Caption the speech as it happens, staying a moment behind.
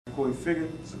Koi figure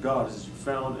is a goddess you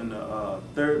found in the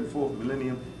 3rd and 4th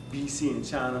millennium BC in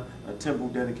China, a temple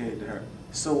dedicated to her.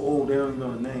 It's so old they don't even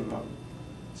know the name of it.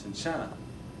 It's in China,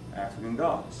 African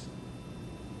goddess,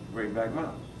 Great Black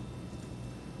Mountain.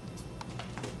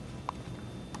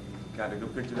 Got a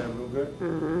good picture of that real good?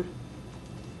 Mm-hmm.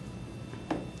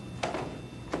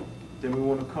 Then we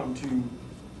want to come to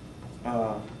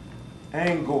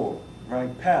Angkor,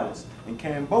 right, palace in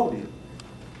Cambodia,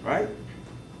 right?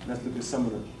 Let's look at some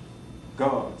of the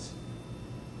gods.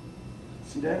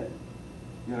 See that?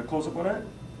 You got a close up on that?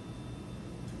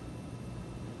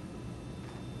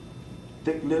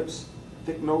 Thick lips,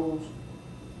 thick nose.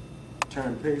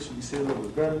 Turn the page so you see a little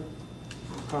bit better.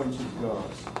 Come to the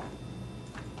gods.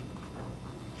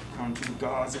 Come to the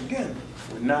gods again.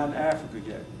 We're not in Africa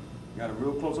yet. You got a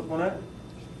real close up on that?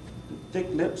 The thick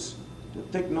lips, the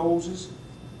thick noses,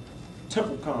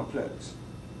 temple complex,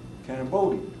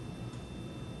 Cambodia.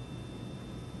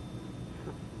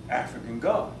 African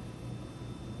god.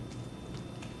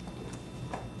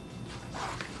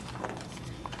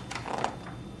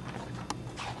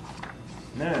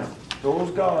 Now,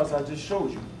 those gods I just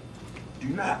showed you do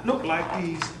not look like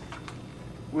these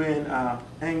when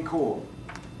Angkor.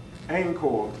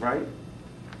 Angkor, right?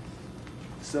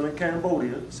 Still in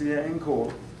Cambodia. See that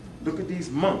Angkor? Look at these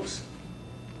monks.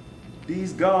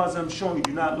 These gods I'm showing you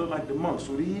do not look like the monks.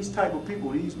 So these type of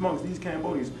people, these monks, these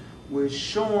Cambodians, were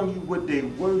showing you what they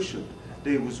worshiped.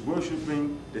 They was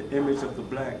worshiping the image of the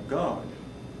black god.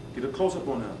 Get a close-up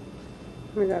on that.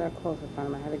 We got a close-up on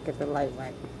him. I had to get the light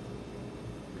right.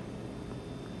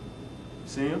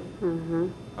 See him?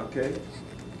 Mm-hmm. Okay.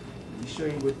 Let me show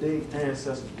you what their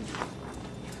ancestors was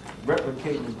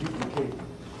replicating and duplicating.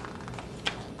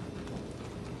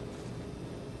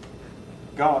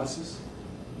 Goddesses.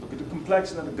 Look at the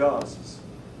complexion of the goddesses.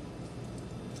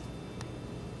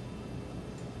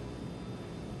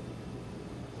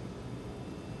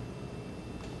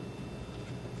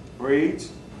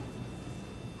 Braids.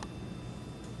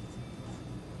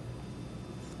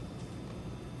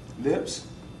 Lips.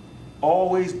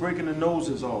 Always breaking the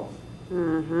noses off.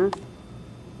 Mm-hmm.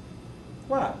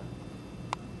 Why?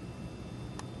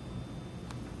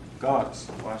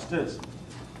 Goddess. Watch this.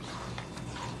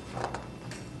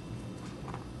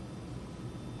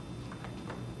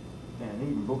 Man, he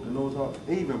even broke the nose off.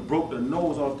 He even broke the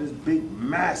nose off this big,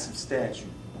 massive statue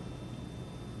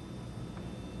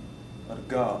of the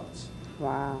gods.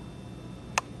 Wow.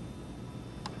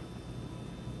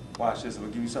 Watch this. I'm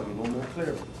gonna give you something a little more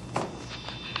clear.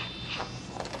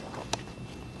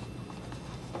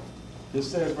 It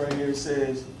says right here. It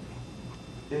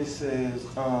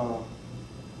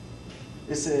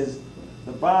says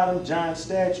the bottom giant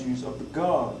statues of the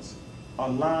gods are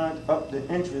lined up the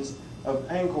entrance of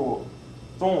Angkor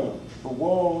Thom. The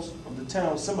walls of the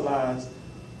town symbolize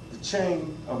the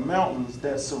chain of mountains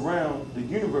that surround the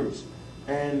universe,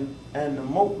 and the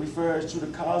moat refers to the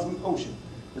cosmic ocean.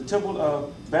 The temple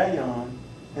of Bayon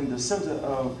in the center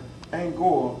of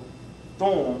Angkor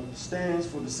Thom stands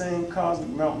for the same cosmic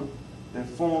mountain that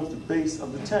forms the base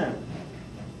of the town.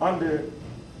 Under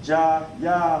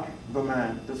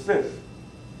Jayavarman V,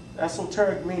 the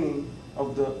esoteric meaning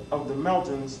of the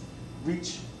mountains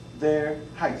reach their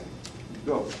height.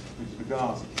 Go, reach the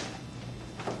gods.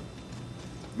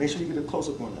 Make sure you get a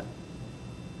close-up on that.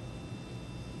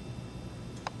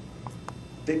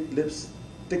 Thick lips,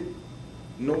 thick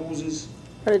noses.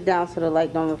 Put it down so the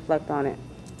light don't reflect on it.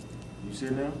 You see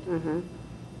it now? Mm-hmm.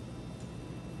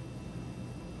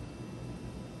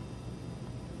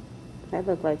 That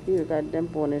look like you. Got a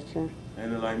dimple in his chin.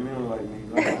 And they're like me, don't like me.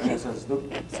 Like my ancestors. Look,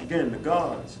 again, the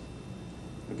gods.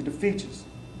 Look at the features.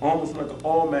 Almost like an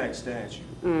Olmec statue.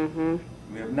 Mm-hmm.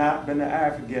 We have not been to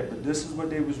Africa yet, but this is what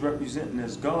they was representing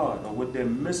as God, or what they're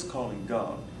miscalling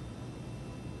God.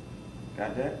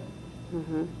 Got that?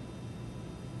 Mm-hmm.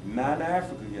 Not in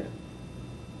Africa yet.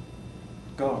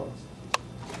 Gods.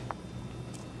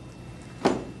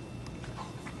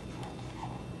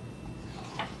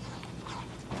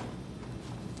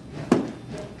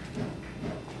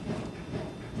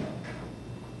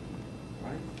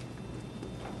 Right?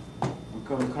 We're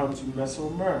going to come to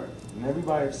Mesoamerica, and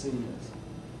everybody has seen this.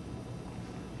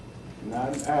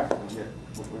 Not in Africa yet,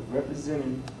 but we're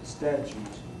representing statues.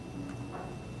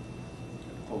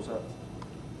 Close up.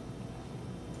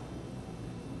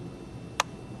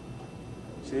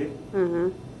 See? Mm-hmm.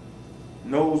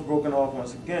 Nose broken off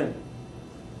once again.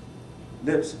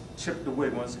 Lips chipped away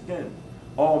once again.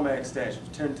 Olmec statues,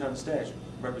 10-ton statues,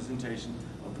 representation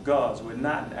of the gods. We're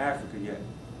not in Africa yet.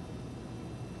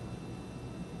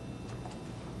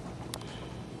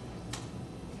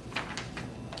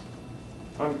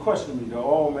 Unquestionably, the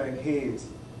Olmec heads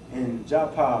in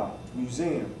Jaipal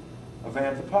Museum of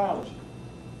Anthropology.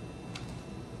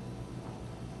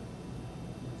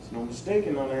 There's no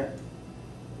mistaking on that.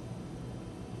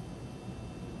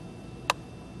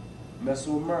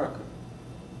 Mesoamerica,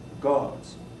 the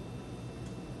gods.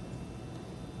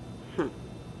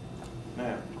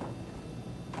 Now,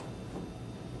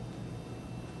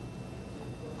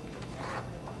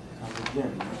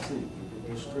 again, let's see, get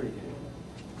this straight here.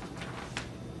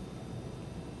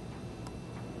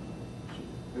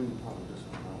 Let me pop this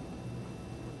one out.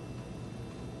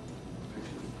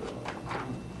 Picture of God.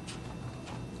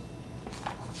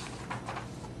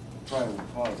 Probably will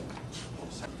pause it.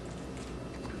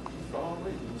 Oh,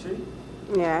 wait, you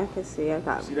see? Yeah, I can see. I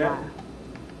got See that? mine.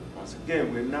 Once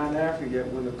again, we're not in Africa yet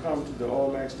when it comes to the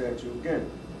Olmec statue again,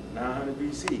 900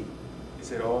 BC. They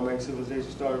said Olmec civilization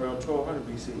started around 1200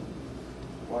 BC.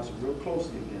 Watch it real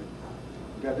closely again.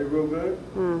 You got that real good?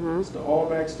 Mm-hmm. It's the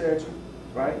Olmec statue,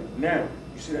 right? Now,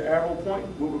 you see the arrow point?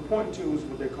 What we're pointing to is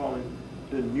what they're calling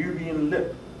the Nubian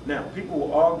lip. Now, people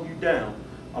will argue down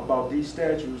about these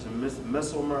statues in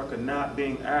Mesoamerica not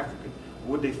being African.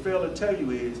 What they fail to tell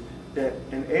you is that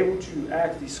in able to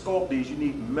actually sculpt these, you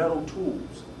need metal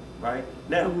tools, right?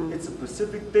 Now, it's a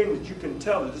specific thing that you can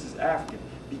tell that this is African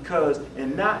because,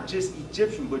 and not just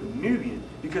Egyptian, but Nubian,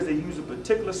 because they use a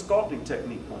particular sculpting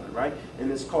technique on it, right? And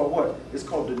it's called what? It's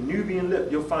called the Nubian lip.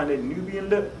 You'll find that Nubian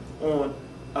lip on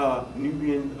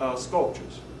Nubian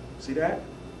sculptures. See that?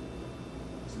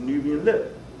 It's a Nubian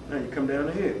lip. Now you come down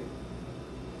to here.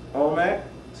 Olmec,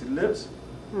 see the lips?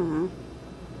 Mm-hmm.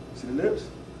 See the lips?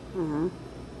 Mm-hmm.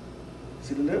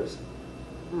 See the lips?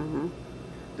 Mm-hmm.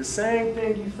 The same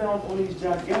thing you found on these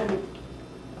gigantic,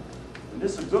 and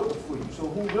this is a good one for you. So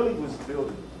who really was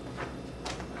building?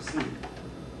 Let's see.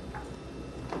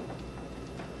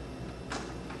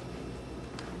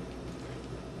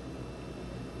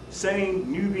 Same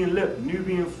Nubian lip,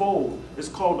 Nubian fold. It's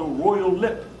called the royal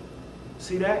lip.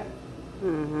 See that?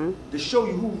 Mm-hmm. To show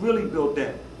you who really built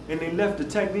that. And they left the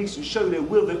techniques to show you that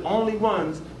we're the only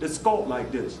ones that sculpt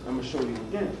like this. I'm going to show you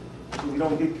again so we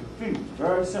don't get confused.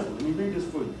 Very simple. Let me read this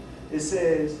for you. It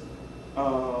says,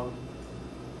 a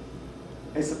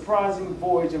surprising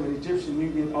voyage of an Egyptian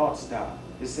Nubian art style.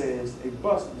 It says, a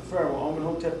bust of the pharaoh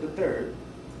Amenhotep III,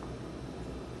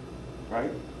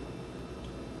 right?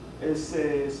 It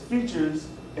says, features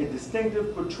a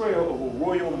distinctive portrayal of a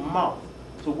royal mouth.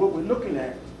 So what we're looking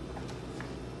at,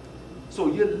 so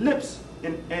your lips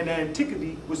in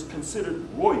antiquity was considered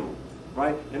royal,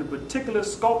 right? And a particular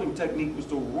sculpting technique was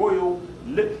the royal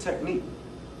lip technique,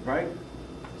 right?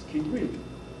 Let's keep reading.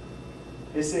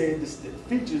 It said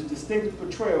features distinctive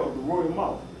portrayal of the royal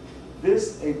mouth.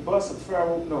 This, a bust of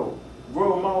pharaoh, no.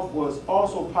 Royal mouth was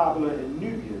also popular in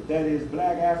Nubia, that is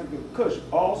Black African Kush,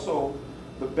 also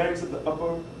the banks of the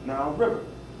upper Nile River.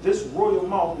 This royal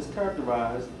mouth is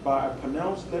characterized by a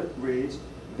pronounced lip ridge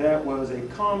that was a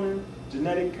common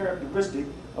genetic characteristic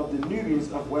of the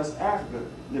Nubians of West Africa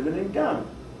living in Ghana.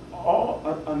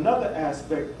 Another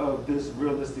aspect of this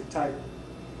realistic type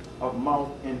of mouth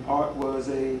in art was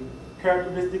a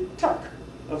characteristic tuck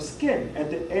of skin at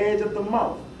the edge of the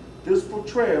mouth. This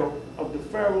portrayal of the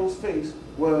pharaoh's face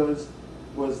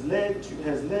has led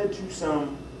to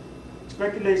some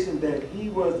speculation that he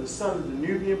was the son of the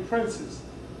Nubian princes.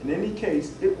 In any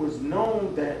case, it was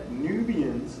known that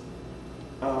Nubians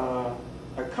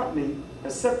accompanied a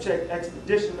subject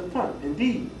expedition to Punt.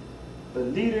 Indeed, the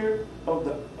leader of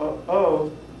the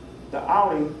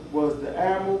outing was the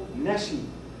Admiral Neshi,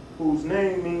 whose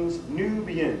name means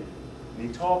Nubian. And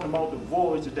he's talking about the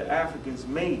voyage that the Africans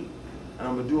made. And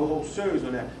I'm going to do a whole series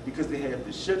on that because they have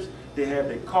the ships, they have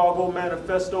their cargo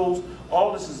manifestos.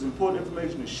 All this is important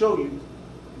information to show you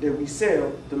that we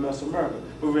sailed to Mesoamerica.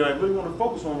 But what I really want to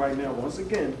focus on right now, once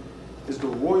again, is the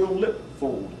royal lip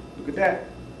fold. Look at that.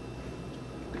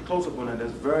 The close-up on that,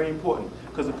 that's very important.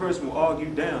 Because the person will argue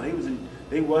down.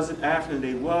 They wasn't African,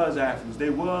 they was Africans, they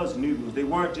was Nubians. They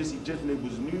weren't just Egyptian, they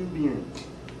was Nubians.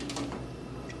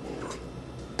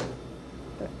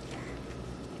 The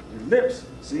lips,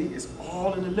 see, it's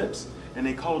all in the lips. And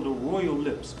they call it the royal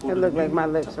lips. It look like my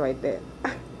lips right there.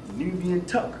 Nubian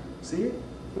tuck. See it?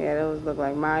 Yeah, those look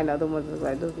like mine. The other ones look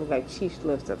like, those look like Chief's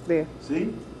lips up there. See?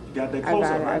 You got that close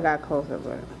up, right? I got closer,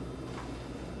 but.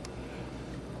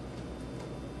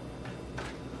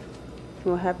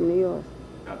 What happened to yours?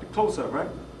 Got the close up, right?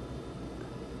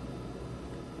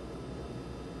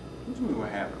 What do you mean what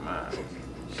happened to mine?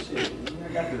 Shit,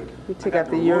 I got the. You took out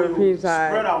the European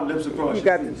side. Spread out lips across You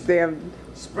your got the face. damn.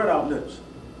 Spread out lips.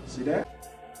 See that?